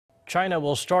China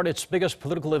will start its biggest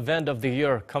political event of the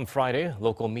year come Friday.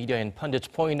 Local media and pundits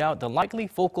point out the likely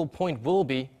focal point will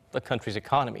be the country's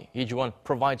economy. Lee Ji-won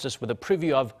provides us with a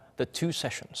preview of the two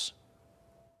sessions.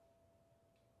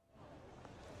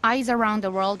 Eyes around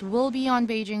the world will be on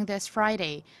Beijing this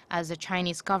Friday as the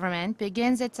Chinese government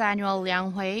begins its annual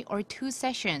Lianghui, or two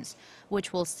sessions,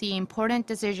 which will see important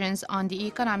decisions on the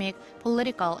economic,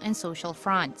 political, and social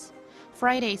fronts.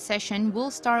 Friday's session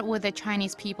will start with the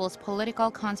Chinese People's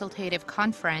Political Consultative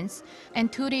Conference,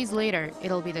 and 2 days later,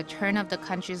 it'll be the turn of the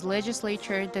country's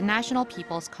legislature, the National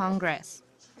People's Congress.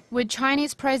 With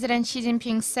Chinese President Xi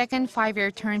Jinping's second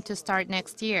five-year term to start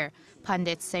next year,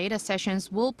 pundits say the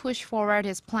sessions will push forward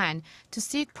his plan to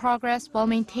seek progress while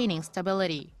maintaining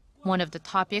stability. One of the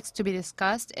topics to be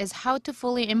discussed is how to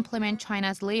fully implement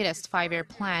China's latest five-year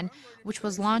plan, which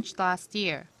was launched last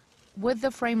year. With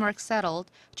the framework settled,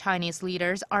 Chinese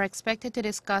leaders are expected to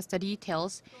discuss the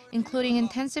details, including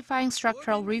intensifying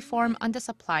structural reform on the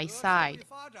supply side.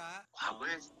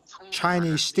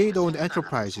 Chinese state-owned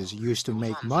enterprises used to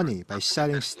make money by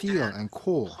selling steel and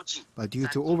coal, but due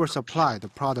to oversupply, the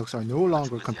products are no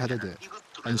longer competitive.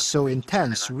 And so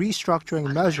intense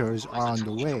restructuring measures are on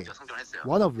the way,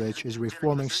 one of which is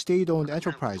reforming state-owned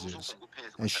enterprises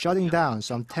and shutting down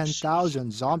some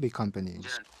 10,000 zombie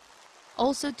companies.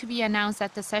 Also to be announced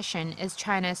at the session is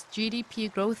China's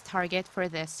GDP growth target for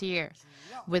this year.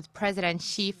 With President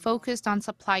Xi focused on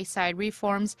supply-side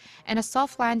reforms and a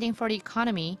soft landing for the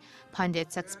economy,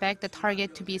 pundits expect the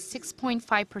target to be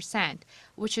 6.5%,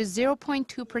 which is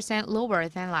 0.2% lower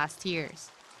than last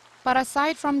year's. But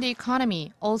aside from the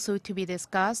economy, also to be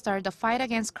discussed are the fight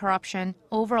against corruption,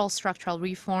 overall structural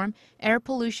reform, air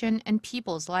pollution, and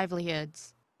people's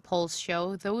livelihoods. Polls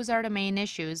show those are the main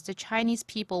issues the Chinese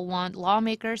people want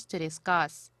lawmakers to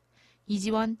discuss. Lee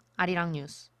Ji-won, Arirang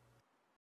News.